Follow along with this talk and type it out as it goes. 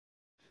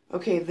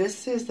Okay,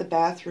 this is the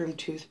bathroom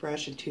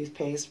toothbrush and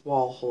toothpaste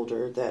wall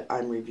holder that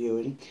I'm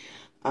reviewing.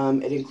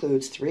 It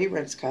includes 3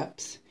 rinse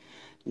cups,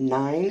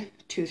 9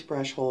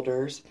 toothbrush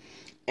holders,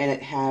 and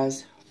it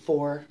has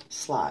 4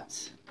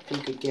 slots. You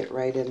could get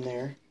right in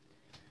there.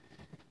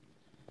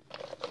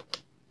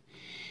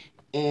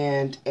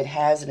 And it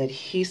has an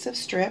adhesive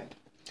strip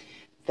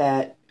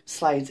that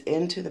slides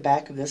into the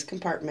back of this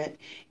compartment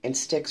and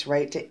sticks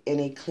right to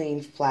any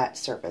clean flat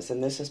surface.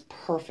 And this is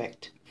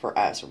perfect for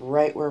us,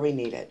 right where we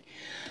need it.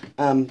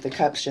 The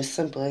cups just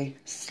simply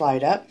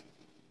slide up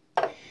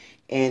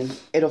and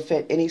it'll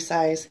fit any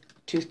size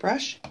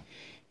toothbrush,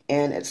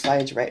 and it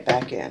slides right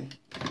back in.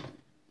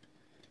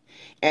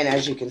 And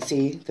as you can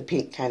see, the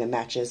pink kind of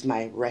matches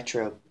my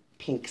retro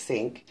pink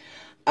sink.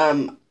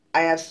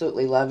 I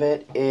absolutely love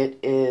it.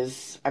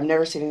 I've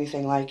never seen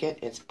anything like it.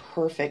 It's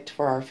perfect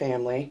for our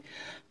family.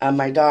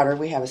 My daughter,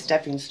 we have a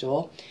stepping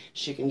stool.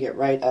 She can get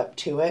right up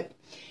to it.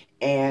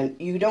 And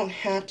you don't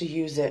have to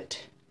use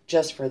it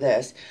just for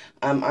this.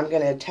 I'm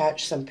going to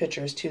attach some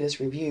pictures to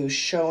this review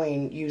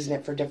showing using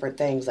it for different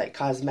things like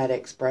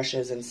cosmetics,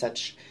 brushes, and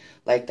such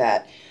like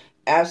that.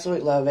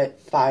 Absolutely love it.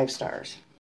 5 stars.